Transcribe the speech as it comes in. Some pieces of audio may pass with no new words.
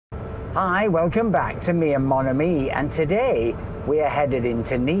Hi, welcome back to me and Mon Ami, and today we are headed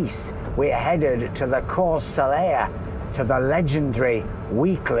into Nice. We are headed to the Cours Saleya, to the legendary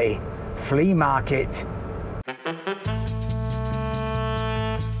weekly flea market.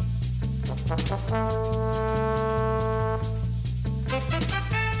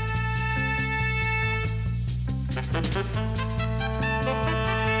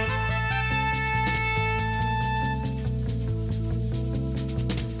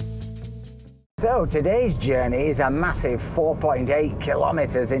 So today's journey is a massive 4.8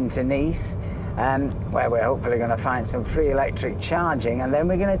 kilometers into Nice, where we're hopefully going to find some free electric charging, and then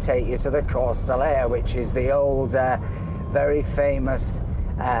we're going to take you to the Cours Saleya, which is the old, very famous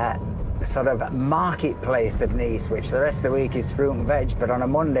sort of marketplace of Nice, which the rest of the week is fruit and veg, but on a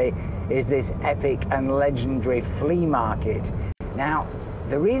Monday is this epic and legendary flea market. Now,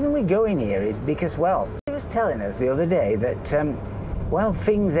 the reason we're going here is because, well, he was telling us the other day that well,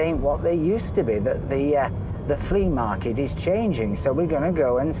 things ain't what they used to be, that the flea market is changing. So we're going to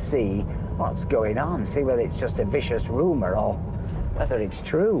go and see what's going on, see whether it's just a vicious rumor or whether it's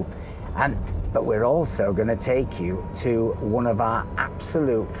true. But we're also going to take you to one of our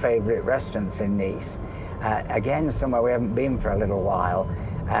absolute favorite restaurants in Nice. Again, somewhere we haven't been for a little while,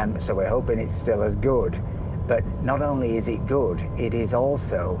 so we're hoping it's still as good. But not only is it good, it is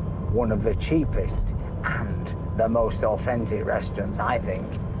also one of the cheapest and the most authentic restaurants, I think,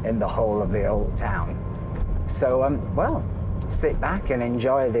 in the whole of the old town. So, well, sit back and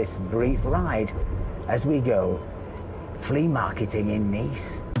enjoy this brief ride as we go flea marketing in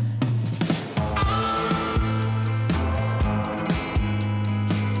Nice.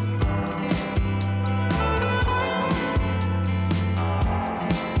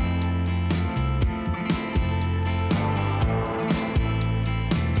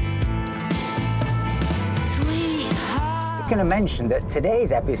 I'm going to mention that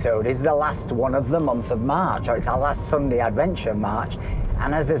today's episode is the last one of the month of March, or it's our last Sunday adventure March,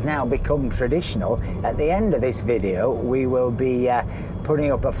 and as has now become traditional, at the end of this video we will be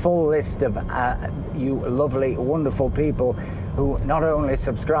putting up a full list of you lovely, wonderful people who not only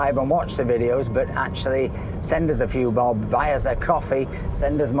subscribe and watch the videos, but actually send us a few bob, buy us a coffee,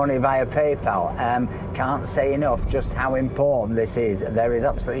 send us money via PayPal. Can't say enough just how important this is. There is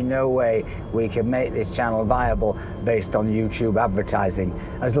absolutely no way we can make this channel viable based on YouTube advertising,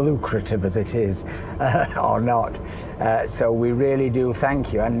 as lucrative as it is, or not. So we really do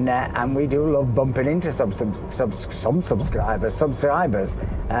thank you, and we do love bumping into some subscribers,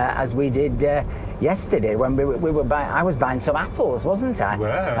 as we did yesterday when I was buying some apples, wasn't I?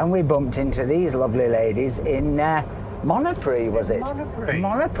 Wow. And we bumped into these lovely ladies in Monoprix, was it?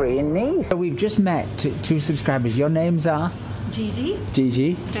 Monoprix in Nice. So we've just met two subscribers. Your names are? Gigi.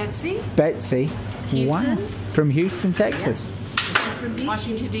 Gigi. Betsy. Betsy. Houston. Wow. From Houston, Texas. Yeah. From DC.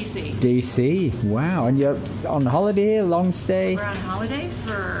 Washington, D.C. D.C. Wow. And you're on holiday here, long stay? We're on holiday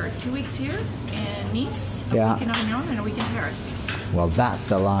for 2 weeks here in Nice, a Yeah. week in Avignon, and a week in Paris. Well, that's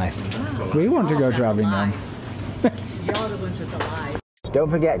the life. Wow. We want to go to Avignon. You're the ones with the life. Don't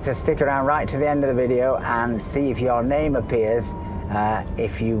forget to stick around right to the end of the video and see if your name appears,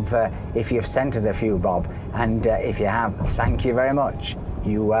 if you've sent us a few bob, and if you have, thank you very much.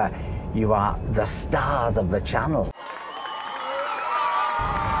 You are the stars of the channel.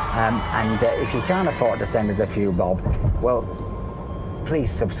 And if you can't afford to send us a few bob, well, please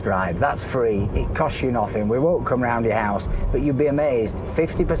subscribe. That's free. It costs you nothing. We won't come round your house, but you'd be amazed.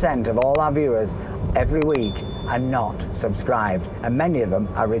 50% of all our viewers every week are not subscribed, and many of them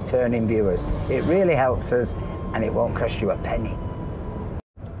are returning viewers. It really helps us, and it won't cost you a penny.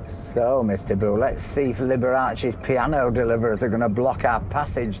 So, Mr. Boo, let's see if Liberace's piano deliverers are going to block our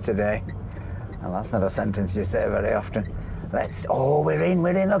passage today. Well, that's not a sentence you say very often. Oh, we're in,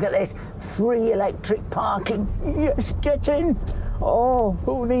 look at this. Free electric parking. Yes, get in. Oh,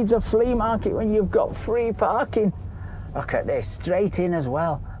 who needs a flea market when you've got free parking? Look at this, straight in as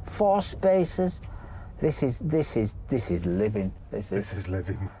well. 4 spaces. This is living. This is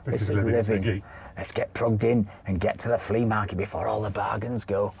living. Let's get plugged in and get to the flea market before all the bargains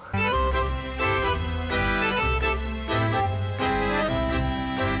go.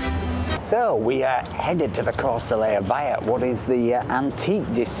 So we are headed to the Cours Saleya via what is the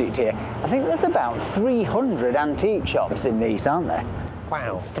antique district here. I think there's about 300 antique shops in Nice, aren't there?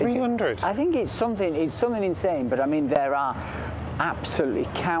 Wow, 300. I think it's something insane, but I mean there are absolutely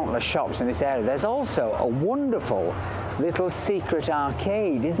countless shops in this area. There's also a wonderful little secret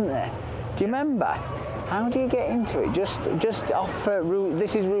arcade, isn't there? Do you remember? How do you get into it? Just off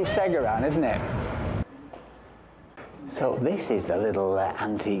this is Rue Séguérin, isn't it? So this is the little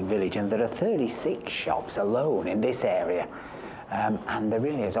antique village, and there are 36 shops alone in this area. and there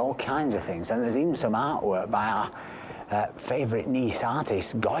really is all kinds of things, and there's even some artwork by our favourite Nice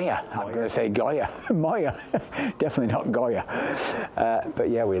artist, Goya. I'm going to say Goya. Moya. Definitely not Goya. But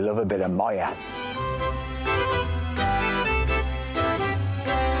yeah, we love a bit of Moya.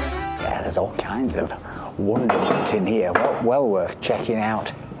 Yeah, there's all kinds of wonderment in here. Well worth checking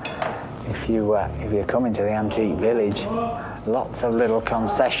out if you're coming to the antique village. Lots of little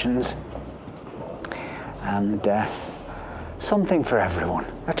concessions and something for everyone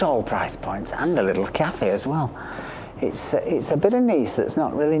at all price points, and a little cafe as well. It's a bit of Nice that's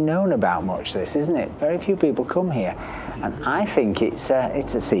not really known about much, this, isn't it? Very few people come here, and I think it's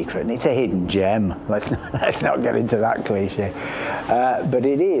a secret and it's a hidden gem. Let's not get into that cliche, but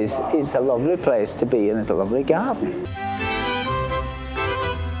it's a lovely place to be, and there's a lovely garden.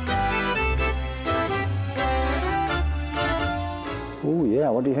 Oh yeah,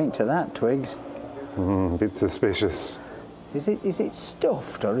 what do you think to that, Twigs? A bit suspicious. Is it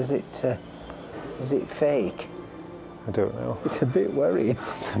stuffed, or is it fake? I don't know. It's a bit worrying.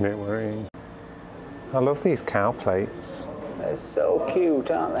 It's a bit worrying. I love these cow plates. They're so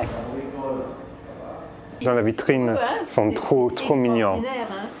cute, aren't they? Dans la vitrine, sont trop mignons.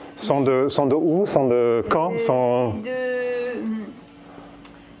 Sont de où? Sont de quand? Sont...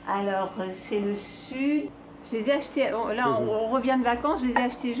 Alors, c'est le sud. Je les ai achetés, là on revient de vacances, je les ai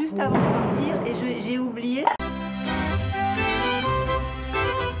achetés juste avant de partir et j'ai oublié.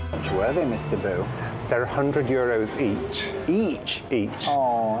 Were they, Mr. Boo? They're €100 each. Each? Each.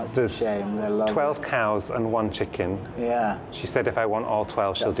 Oh, that's There's a shame. They're lovely. 12 cows and 1 chicken. Yeah. She said if I want all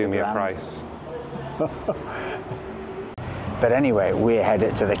 12, she'll do me a price. But anyway, we're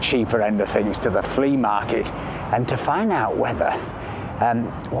headed to the cheaper end of things, to the flea market, and to find out whether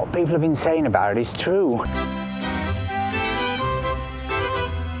what people have been saying about it is true.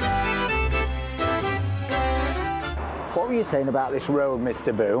 What were you saying about this road,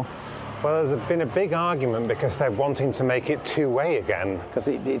 Mr. Boo? Well, there's been a big argument because they're wanting to make it two-way again. Because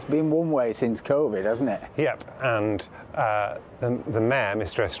it's been one way since COVID, hasn't it? Yep, and the mayor,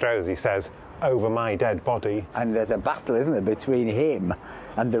 Mr. Estrosi, says, over my dead body. And there's a battle, isn't there, between him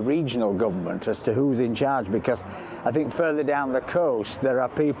and the regional government as to who's in charge, because I think further down the coast there are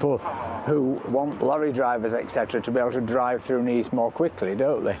people who want lorry drivers, etc., to be able to drive through Nice more quickly,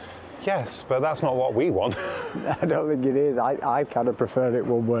 don't they? Yes, but that's not what we want. I don't think it is. I kind of prefer it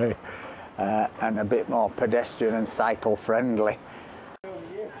one way and a bit more pedestrian and cycle friendly.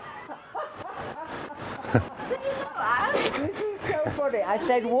 This is so funny. I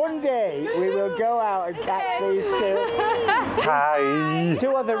said one day we will go out and catch these two. Hi.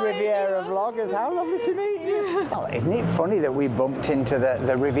 Two other Riviera vloggers. How lovely to meet you. Well, isn't it funny that we bumped into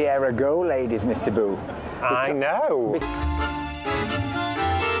the Riviera Go ladies, Mr. Boo? I know.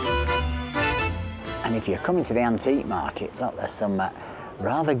 And if you're coming to the antique market, look, there's some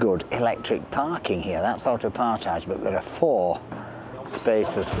rather good electric parking here. That's auto partage, but there are 4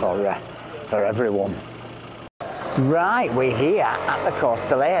 spaces for everyone. Right, we're here at the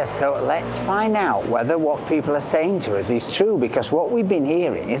Costalia, so let's find out whether what people are saying to us is true, because what we've been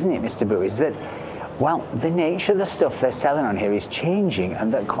hearing, isn't it, Mr. Boo, is that, well, the nature of the stuff they're selling on here is changing,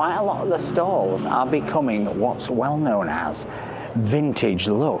 and that quite a lot of the stalls are becoming what's well known as vintage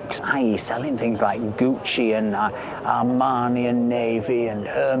looks, i.e. selling things like Gucci and Armani and Navy and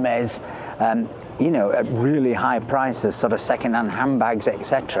Hermes, you know, at really high prices, sort of second-hand handbags,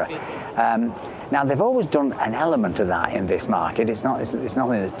 etc. Now, they've always done an element of that in this market. It's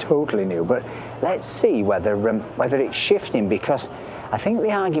nothing that's totally new, but let's see whether it's shifting, because I think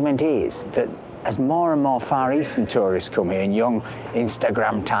the argument is that as more and more Far Eastern tourists come here, and young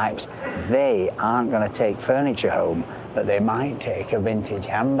Instagram types, they aren't going to take furniture home, but they might take a vintage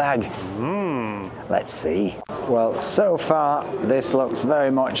handbag. Let's see. Well, so far this looks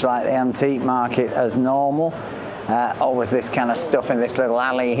very much like the antique market as normal. Always this kind of stuff in this little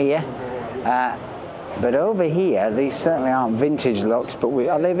alley here. But over here, these certainly aren't vintage looks, but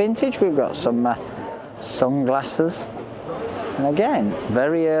are they vintage? We've got some sunglasses. And again,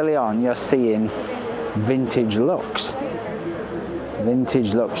 very early on, you're seeing vintage looks.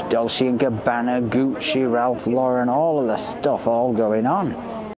 Vintage looks, Dolce & Gabbana, Gucci, Ralph Lauren, all of the stuff all going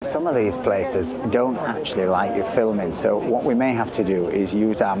on. Some of these places don't actually like you filming, so what we may have to do is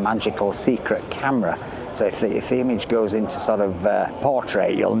use our magical secret camera. So if the image goes into sort of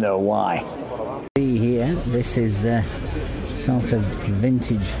portrait, you'll know why. See here, this is sort of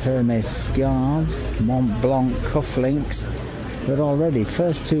vintage Hermes scarves, Mont Blanc cufflinks. But already,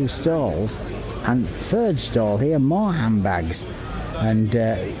 first 2 stalls, and 3rd stall here, more handbags and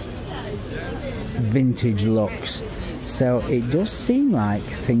vintage looks. So it does seem like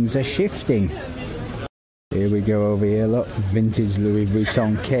things are shifting. Here we go over here, look, vintage Louis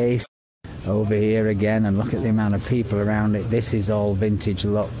Vuitton case. Over here again, and look at the amount of people around it. This is all vintage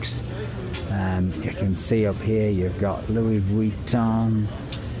looks. You can see up here you've got Louis Vuitton.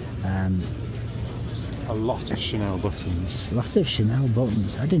 A lot of Chanel buttons. A lot of Chanel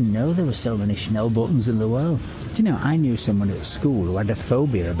buttons. I didn't know there were so many Chanel buttons in the world. Do you know, I knew someone at school who had a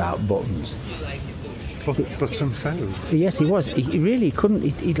phobia about buttons. Button phobe? Yes, he was. He really couldn't.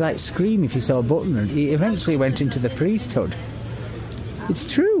 He'd like scream if he saw a button, and he eventually went into the priesthood. It's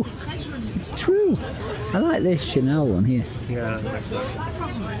true. It's true. I like this Chanel one here. Yeah.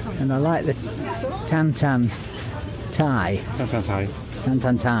 And I like the Tantan Thai. Tantan Thai.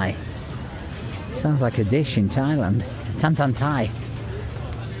 Tantan Thai. Sounds like a dish in Thailand. Tantan Thai.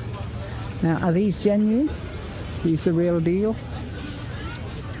 Now, are these genuine? Are these the real deal?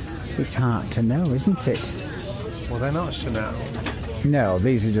 It's hard to know, isn't it? Well, they're not Chanel. No,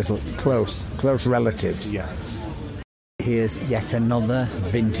 these are just close relatives. Yes. Here's yet another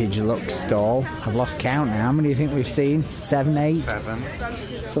vintage look stall. I've lost count now. How many do you think we've seen? 7, 8?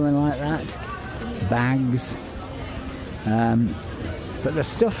 7. Something like that. Bags. But the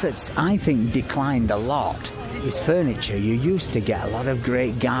stuff that's, I think, declined a lot is furniture. You used to get a lot of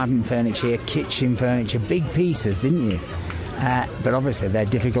great garden furniture, kitchen furniture, big pieces, didn't you? But obviously they're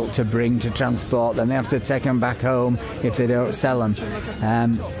difficult to bring, to transport, then they have to take them back home if they don't sell them.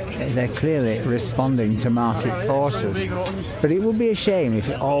 They're clearly responding to market forces. But it would be a shame if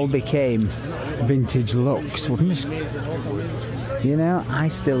it all became vintage looks, wouldn't it? You know, I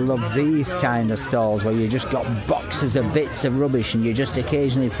still love these kind of stalls where you just got boxes of bits of rubbish and you just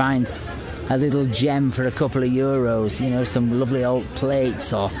occasionally find a little gem for a couple of euros, you know, some lovely old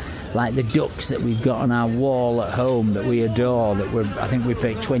plates, or like the ducks that we've got on our wall at home that we adore, that I think we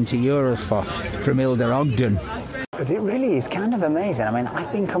paid 20 euros for, from Hilda Ogden. But it really is kind of amazing. I mean,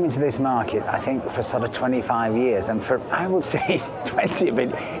 I've been coming to this market, I think, for sort of 25 years, and for, I would say, 20 of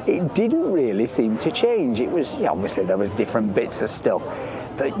it, it didn't really seem to change. It was, yeah, obviously there was different bits of stuff,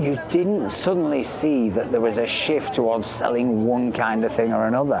 but you didn't suddenly see that there was a shift towards selling one kind of thing or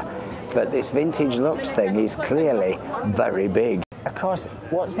another. But this vintage looks thing is clearly very big. Of course,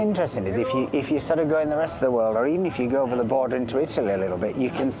 what's interesting is if you sort of go in the rest of the world, or even if you go over the border into Italy a little bit, you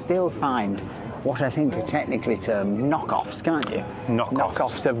can still find what I think are technically termed knockoffs, can't you?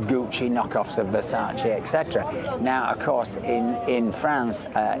 Knockoffs of Gucci, knockoffs of Versace, etc. Now, of course, in France,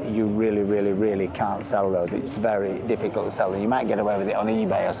 you really can't sell those. It's very difficult to sell them. You might get away with it on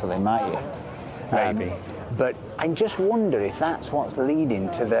eBay or something, might you? Maybe. But I just wonder if that's what's leading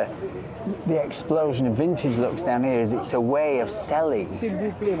to the explosion of vintage looks down here. Is it's a way of selling,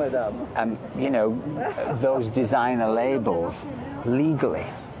 you know, those designer labels legally.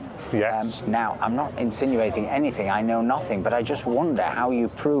 Yes. Now, I'm not insinuating anything. I know nothing, but I just wonder how you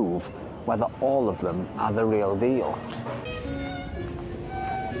prove whether all of them are the real deal.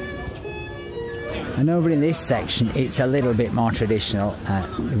 And over in this section, it's a little bit more traditional.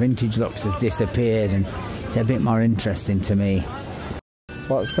 The vintage looks has disappeared, and it's a bit more interesting to me.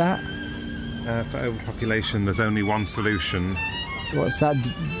 What's that? For overpopulation, there's only one solution. What's that?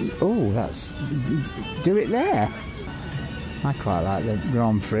 Oh, that's... Do it there. I quite like the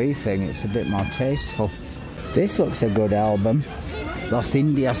Grand Prix thing. It's a bit more tasteful. This looks a good album. Los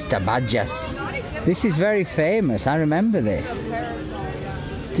Indios Tabajas. This is very famous. I remember this.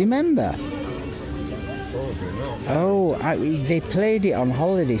 Do you remember? Oh, they played it on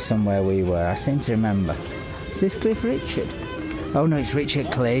holiday somewhere we were. I seem to remember. Is this Cliff Richard? Oh no, it's Richard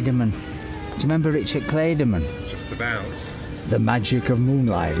Clayderman. Do you remember Richard Clayderman? Just about. The magic of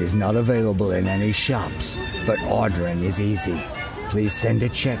moonlight is not available in any shops, but ordering is easy. Please send a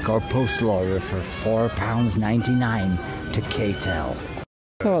check or postal order for £4.99 to KTEL.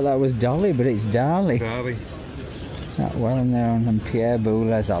 I thought that was Dolly, but it's Darley. Darley. That well known, and Pierre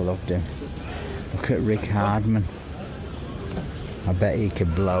Boulez, I loved him. Look at Rick Hardman. I bet he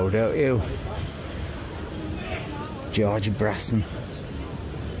could blow, don't you? George Brasson.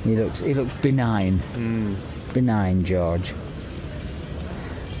 He looks benign. Benign, George.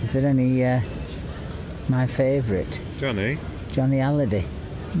 Is there any my favourite? Johnny Hallyday.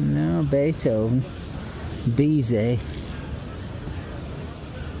 No, Beethoven. Bizet.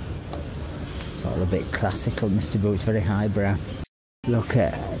 It's all a bit classical, Mr. Boots, very highbrow. Look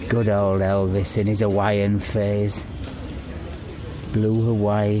at good old Elvis in his Hawaiian phase. Blue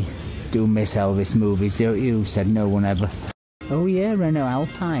Hawaii. Do miss Elvis movies, don't you? Said no one ever. Oh yeah, Renault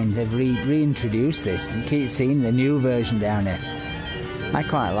Alpine. They've reintroduced this. You keep seeing the new version down here. I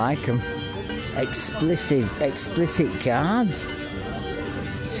quite like them. Explicit cards.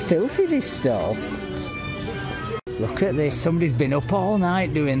 It's filthy, this stall. Look at this. Somebody's been up all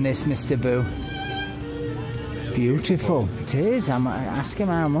night doing this, Mr. Boo. Beautiful. It is. I'm ask him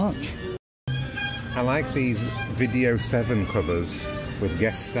how much. I like these Video 7 covers with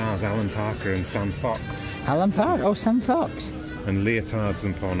guest stars Alan Parker and Sam Fox. Alan Parker? Oh, Sam Fox. And leotards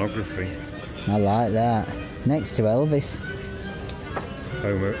and pornography. I like that. Next to Elvis.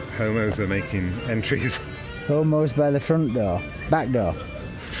 Homos are making entries. Homos by the front door. Back door.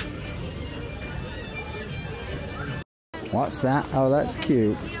 What's that? Oh, that's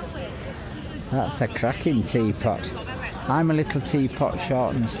cute. That's a cracking teapot. I'm a little teapot,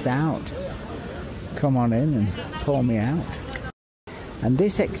 short and stout. Come on in and pour me out. And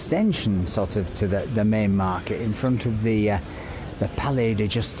this extension sort of to the main market in front of the Palais de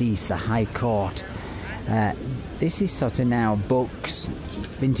Justice, the High Court. This is sort of now books,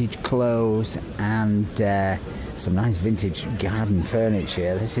 vintage clothes and some nice vintage garden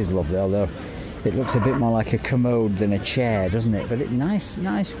furniture. This is lovely, although it looks a bit more like a commode than a chair, doesn't it? But nice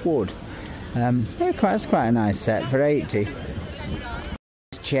wood. That's quite a nice set for 80.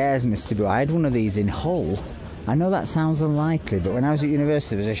 Chairs, Mr. Boo. I had one of these in Hull. I know that sounds unlikely, but when I was at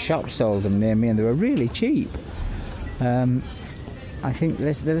university, there was a shop sold them near me, and they were really cheap. I think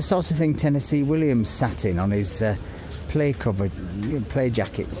they're the sort of thing Tennessee Williams sat in on his play cover, play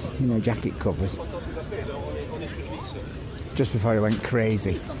jackets, jacket covers. Just before he went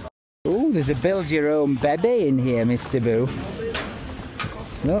crazy. Oh, there's a build-your-own baby in here, Mr. Boo.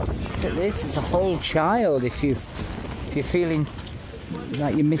 Look at this. It's a whole child. If you're feeling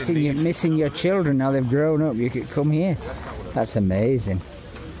like you're missing your children now they've grown up, you could come here. That's amazing.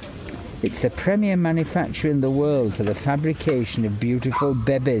 It's the premier manufacturer in the world for the fabrication of beautiful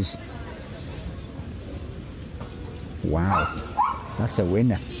babies. Wow, that's a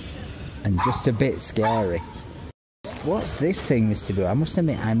winner. And just a bit scary. What's this thing, Mr. Boo? I must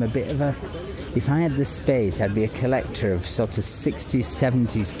admit, I'm a bit of a... If I had the space, I'd be a collector of sort of 60s,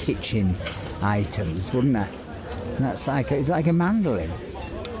 70s kitchen items, wouldn't I? And that's it's like a mandolin.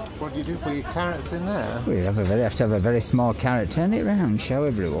 What do you do? Put your carrots in there? We have to have a very small carrot. Turn it round, show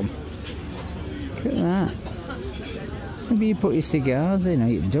everyone. Look at that. Maybe you put your cigars in, or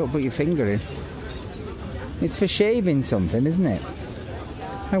you don't put your finger in. It's for shaving something, isn't it?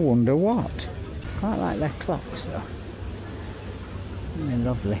 I wonder what. Quite like their clocks, though. They're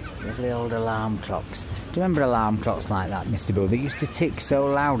lovely old alarm clocks. Do you remember alarm clocks like that, Mr. Boo, that used to tick so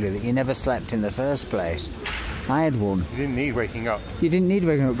loudly that you never slept in the first place? I had one. You didn't need waking up. You didn't need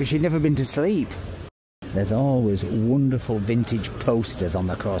waking up because you'd never been to sleep. There's always wonderful vintage posters on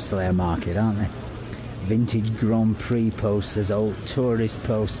the Corsair market, aren't there? Vintage Grand Prix posters, old tourist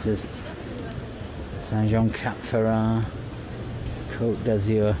posters. Saint-Jean Cap Ferrat, Côte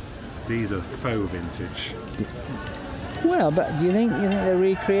d'Azur. These are faux vintage. Well, but do you think they're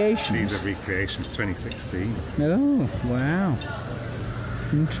recreations? These are recreations, 2016. Oh, wow.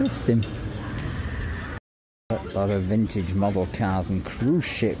 Interesting. A lot of vintage model cars and cruise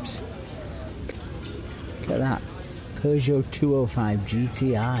ships. Look at that. Peugeot 205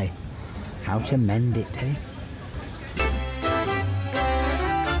 GTI. How to mend it, eh?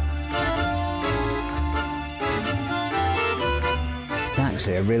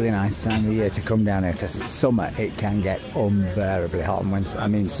 Actually a really nice time of year to come down here, because summer it can get unbearably hot, and when I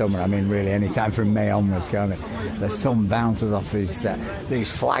mean summer I mean really any time from May onwards, can't it? The sun bounces off these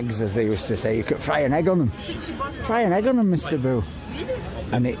flags, as they used to say. You could fry an egg on them. Fry an egg on them, Mr. Boo.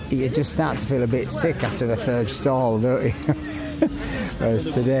 And you just start to feel a bit sick after the third stall, don't you?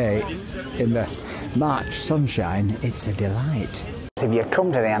 Whereas today, in the March sunshine, it's a delight. If you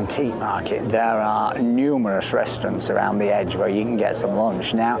come to the antique market, there are numerous restaurants around the edge where you can get some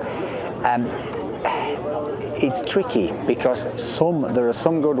lunch. Now, it's tricky because there are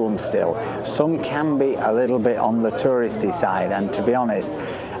some good ones still. Some can be a little bit on the touristy side, and to be honest,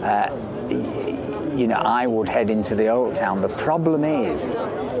 I would head into the Old Town. The problem is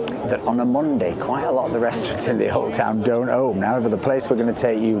that on a Monday, quite a lot of the restaurants in the Old Town don't open. However, the place we're going to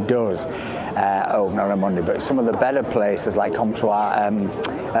take you does open on a Monday, but some of the better places like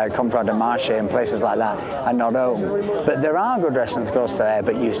Comptoir de Marché and places like that are not open. But there are good restaurants close to there,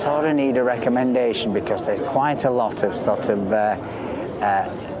 but you sort of need a recommendation because there's quite a lot of sort of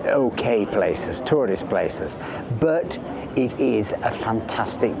okay places, tourist places. But it is a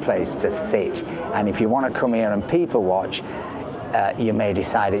fantastic place to sit, and if you want to come here and people watch, you may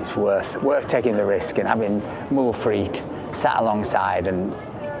decide it's worth taking the risk and having moules frites sat alongside and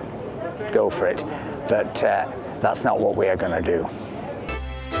go for it. But that's not what we are going to do.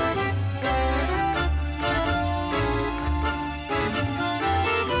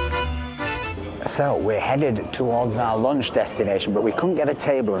 So we're headed towards our lunch destination, but we couldn't get a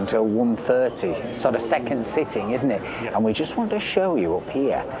table until 1:30. Sort of second sitting, isn't it? Yeah. And we just want to show you up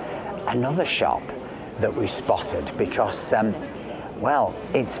here another shop that we spotted because, well,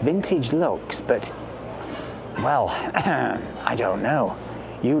 it's vintage looks, but, well, I don't know.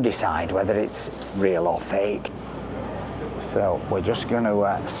 You decide whether it's real or fake. So we're just going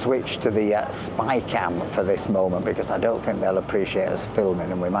to switch to the spy cam for this moment because I don't think they'll appreciate us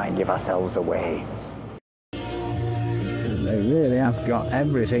filming and we might give ourselves away. They really have got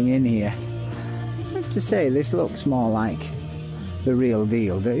everything in here. I have to say, this looks more like the real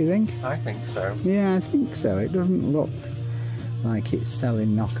deal, don't you think? I think so. Yeah, I think so. It doesn't look like it's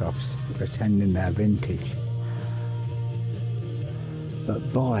selling knockoffs, pretending they're vintage.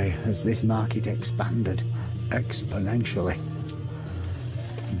 But boy, has this market expanded exponentially.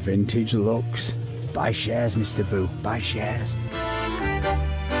 Vintage looks. Buy shares, Mr. Boo, buy shares.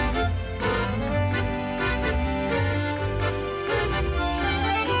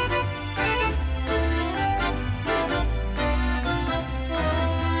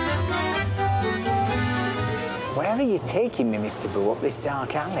 Where are you taking me, Mr. Boo, up this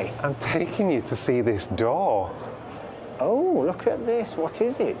dark alley? I'm taking you to see this door. Oh, look at this. What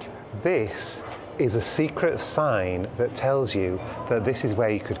is it? This is a secret sign that tells you that this is where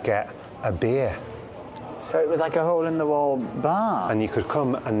you could get a beer. So it was like a hole-in-the-wall bar. And you could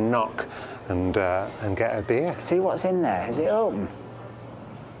come and knock and get a beer. See what's in there? Is it open?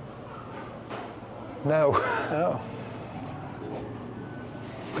 No. Oh.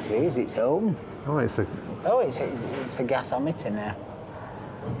 It is. It's open. Oh, it's a... Oh, it's a gasometer now.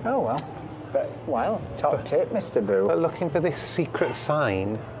 Oh, well. But, well, top tip, Mr. Boo. But looking for this secret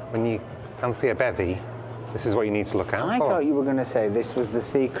sign when you fancy a bevy, this is what you need to look out for. I thought you were going to say this was the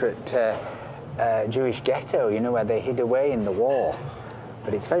secret Jewish ghetto, you know, where they hid away in the war.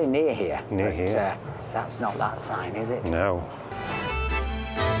 But it's very near here. Near here. That's not that sign, is it? No.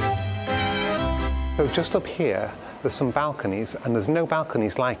 So just up here, there's some balconies, and there's no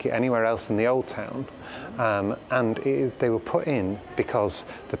balconies like it anywhere else in the old town. And they were put in because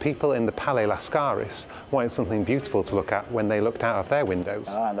the people in the Palais Lascaris wanted something beautiful to look at when they looked out of their windows.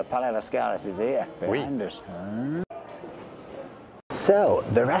 Oh, and the Palais Lascaris is here, behind us. So,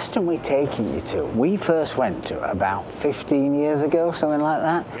 the restaurant we're taking you to, we first went to about 15 years ago, something like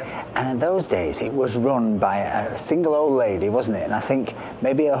that. Yep. And in those days, it was run by a single old lady, wasn't it? And I think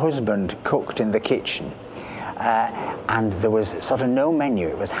maybe her husband cooked in the kitchen. And there was sort of no menu,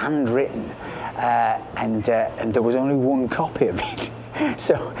 it was handwritten, and there was only one copy of it.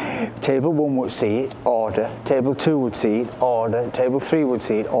 So table 1 would see it, order, table 2 would see it, order, table 3 would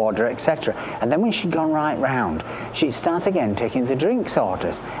see it, order, etc. And then when she'd gone right round, she'd start again taking the drinks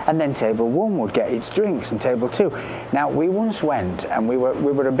orders, and then table 1 would get its drinks and table 2. Now we once went and we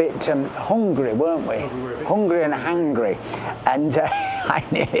were a bit hungry, weren't we? Hungry and hangry, and I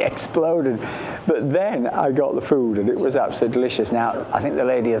nearly exploded. But then I got the food and it was absolutely delicious. Now I think the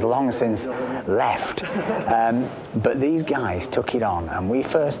lady has long since left, but these guys took it on. And we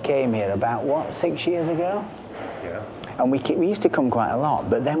first came here about, what, 6 years ago? Yeah. And we used to come quite a lot,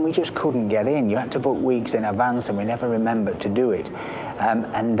 but then we just couldn't get in. You had to book weeks in advance and we never remembered to do it.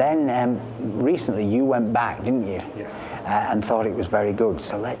 And then recently you went back, didn't you? Yes. And thought it was very good.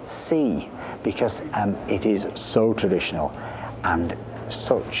 So let's see, because it is so traditional and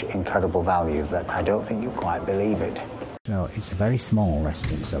such incredible value that I don't think you'll quite believe it. So it's a very small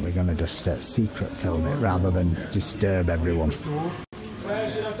restaurant, so we're going to just secret film it rather than disturb everyone.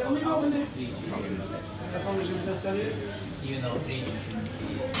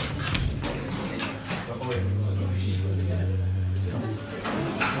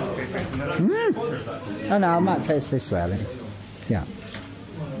 Oh no, I might face this way, I think. Yeah.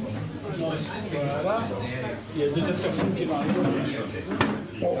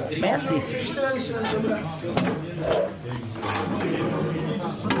 Merci.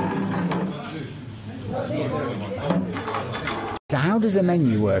 So how does a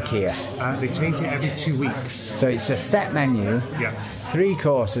menu work here? They change it every 2 weeks. So it's a set menu, Yeah. 3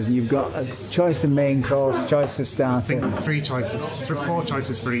 courses, and you've got a choice of main course, choice of I starter. think there's 3 choices, 4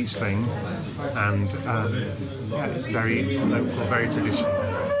 choices for each thing, and yeah, it's very local, very traditional.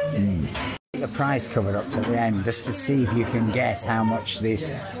 The price covered up to the end, just to see if you can guess how much this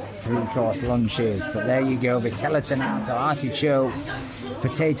 3-course lunch is. But there you go, vitella tomato, artichoke,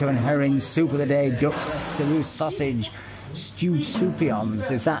 potato and herring, soup of the day, duck, Toulouse sausage, stewed soupions.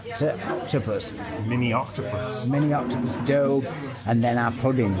 Is that octopus? Mini octopus. Mini octopus dough, and then our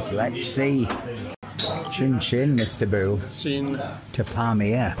puddings. Let's see. Chin chin, Mr. Boo. Chin. To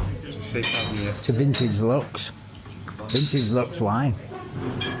Palmier. To Vintage Lux. Vintage Lux wine.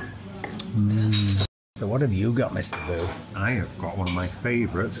 So what have you got, Mr. Boo? I have got one of my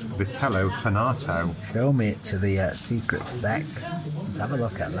favourites, Vitello Tonato. Show me it to the secret specs. Let's have a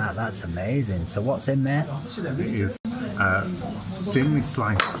look at that. That's amazing. So what's in there? It is thinly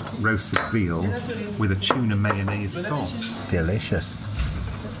sliced roasted veal with a tuna mayonnaise sauce. Delicious.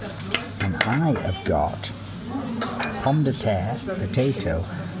 And I have got pomme de terre potato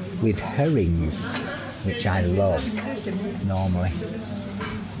with herrings, which I love normally.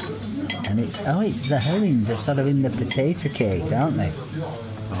 And it's the herrings are sort of in the potato cake, aren't they?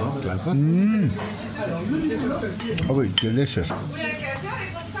 Oh, clever. Oh, it's delicious.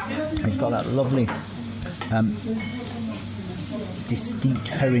 It's got that lovely distinct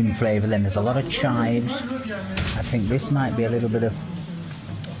herring flavour. Then there's a lot of chives. I think this might be a little bit of...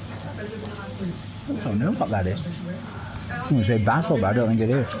 I don't know what that is. I'm going to say basil, but I don't think it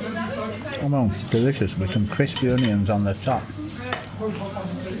is. Oh no, it's delicious with some crispy onions on the top.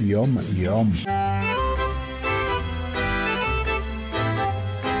 Yum, yum. Try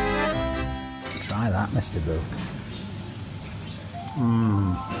that, Mr. Boo.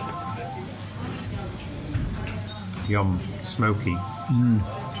 Yum. Smoky.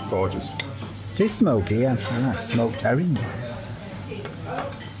 Gorgeous. It is smoky, yeah. Smoked herring.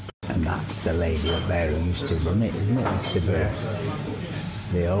 And that's the lady up there who used to run it, isn't it, Mr. Boo?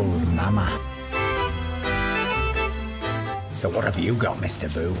 The old mama. So what have you got, Mr.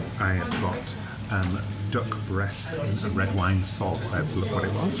 Boo? I have got duck breast in a red wine sauce. I had to look what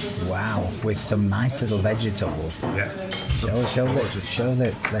it was. Wow, with some nice little vegetables. Yeah. Show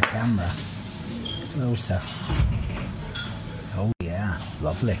the camera closer. Oh yeah,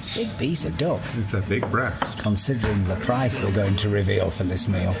 lovely. Big piece of duck. It's a big breast. Considering the price we're going to reveal for this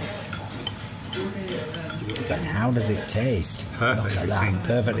meal. But how does it taste? Perfectly Look at that, pink.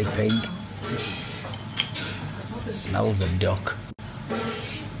 perfectly pink. Smells of duck.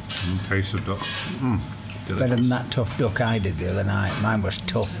 Taste of duck. Delicious. Better than that tough duck I did the other night. Mine was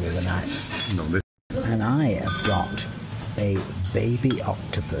tough the other night. No, this And I have got a baby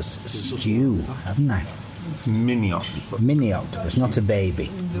octopus stew, haven't I? it's mini octopus, Mini octopus, not a baby.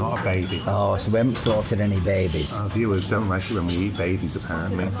 not a baby. Oh, so we haven't slaughtered any babies. Our viewers don't like it when we eat babies,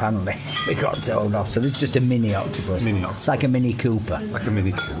 apparently. Apparently, we got told off. So this is just a mini octopus. Mini octopus. It's like a mini Cooper. Like a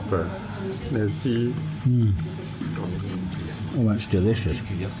mini Cooper. Merci. Oh, that's delicious.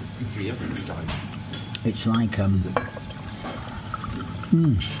 It's like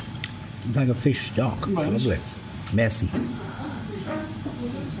it's like a fish stock. Lovely. Merci.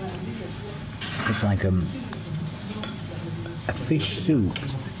 It's like a fish soup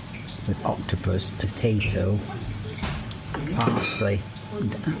with octopus, potato, parsley.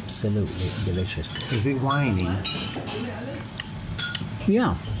 It's absolutely delicious. Is it winey?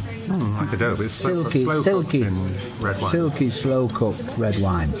 Yeah. Like a dough, but it's Silky, slow silky, cooked in red wine. silky, slow cooked red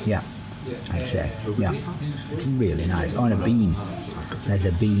wine. Yeah, I'd say. Yeah, it's really nice. Oh, and a bean. There's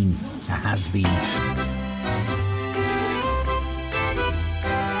a bean. A has been.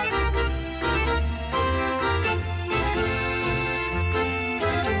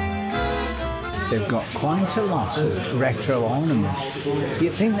 They've got quite a lot of retro ornaments.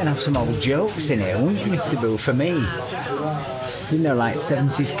 You'd think they'd have some old jokes in here, wouldn't you, Mr. Boo, for me? You know, like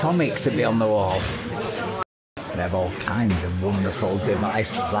 70s comics that'd be on the wall. They have all kinds of wonderful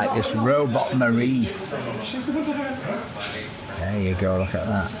devices, like this Robot Marie. There you go, look at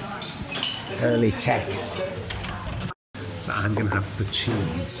that. Early tech. So I'm going to have the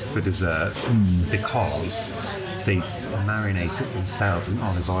cheese for dessert because they marinate it themselves in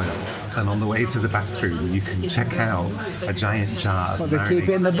olive oil. And on the way to the bathroom, you can check out a giant jar of What, they keep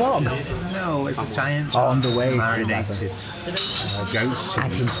it in the bog? No, it's a giant jar On the way of to the marinated goat's I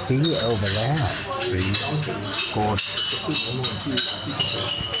cheese. can see it over there. See?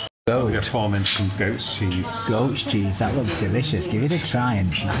 Gorgeous. The Goat. aforementioned goat's cheese. Goat's cheese, that looks delicious. Give it a try. And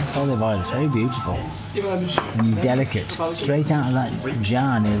nice olive oil, it's very beautiful and delicate. Straight out of that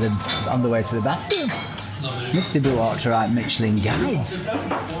jar on the way to the bathroom. Mr. Boo ought to write Michelin guides.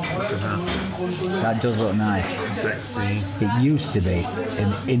 That does look nice. Sexy. It used to be,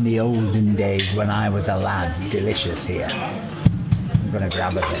 in the olden days when I was a lad, delicious here. I'm going to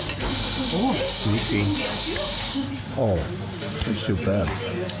grab a bit. Oh, sneaky. Oh, it's superb.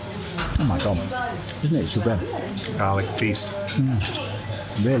 Oh my God, isn't it superb? Garlic feast.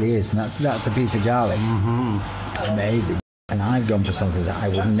 It really is. And that's a piece of garlic. Amazing. And I've gone for something that I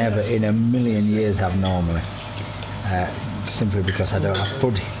would never in a million years have normally. Simply because I don't have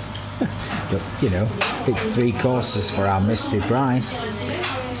puddings. But, you know, it's 3 courses for our mystery prize.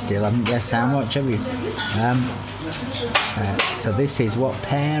 Still haven't guessed how much, have you? So this is what,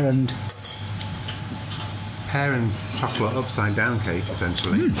 pear and Pear and chocolate upside down cake,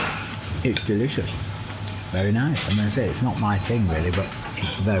 essentially. it's delicious. Very nice. I'm going to say it's not my thing really, but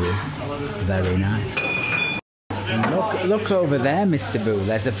it's very, very nice. And look over there, Mr. Boo.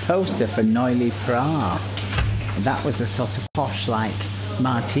 There's a poster for Noilly Pra. That was a sort of posh, like,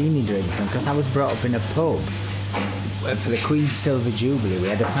 martini drink. Because I was brought up in a pub for the Queen's Silver Jubilee, we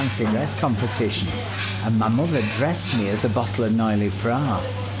had a fancy dress competition, and my mother dressed me as a bottle of Noilly Pra,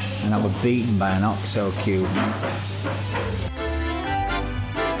 and I was beaten by an OXO cube.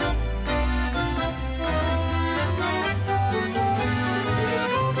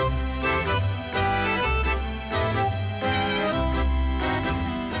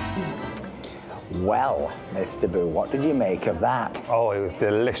 Well, Mr. Boo, what did you make of that? Oh, it was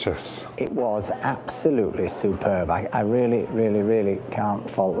delicious. It was absolutely superb. I really, really, really can't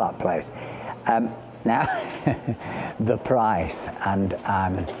fault that place. Now, the price, and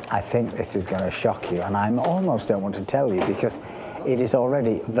I think this is going to shock you, and I almost don't want to tell you because it is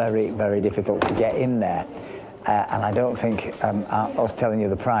already very, very difficult to get in there. And I don't think us telling you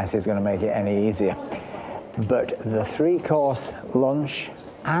the price is going to make it any easier. But the 3-course lunch,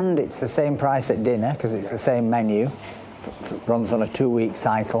 and it's the same price at dinner because it's the same menu, runs on a 2-week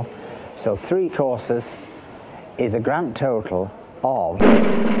cycle. So 3 courses is a grand total of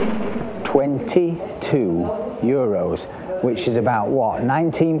 €22, which is about what,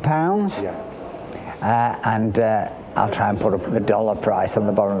 £19? Yeah. And I'll try and put up the dollar price on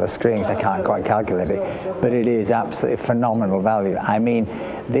the bottom of the screen because I can't quite calculate it, but it is absolutely phenomenal value. I mean,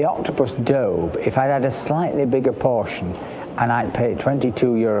 the octopus daube, if I'd had a slightly bigger portion and I'd paid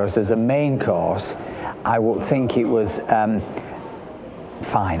 €22 as a main course, I would think it was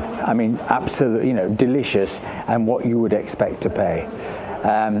fine. I mean, absolutely, you know, delicious and what you would expect to pay.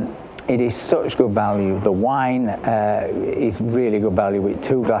 It is such good value. The wine is really good value with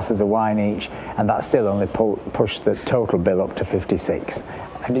 2 glasses of wine each, and that still only pushed the total bill up to 56.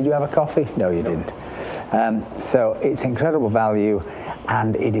 And did you have a coffee? No, you didn't. So it's incredible value,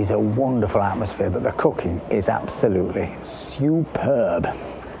 and it is a wonderful atmosphere, but the cooking is absolutely superb.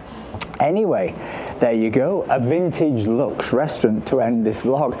 Anyway, there you go, a vintage luxe restaurant to end this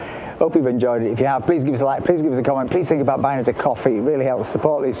vlog. Hope you've enjoyed it. If you have, please give us a like, please give us a comment, please think about buying us a coffee. It really helps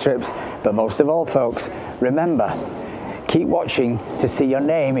support these trips. But most of all, folks, remember, keep watching to see your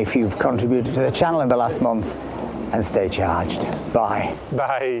name if you've contributed to the channel in the last month, and stay charged. Bye.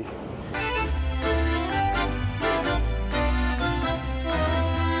 Bye.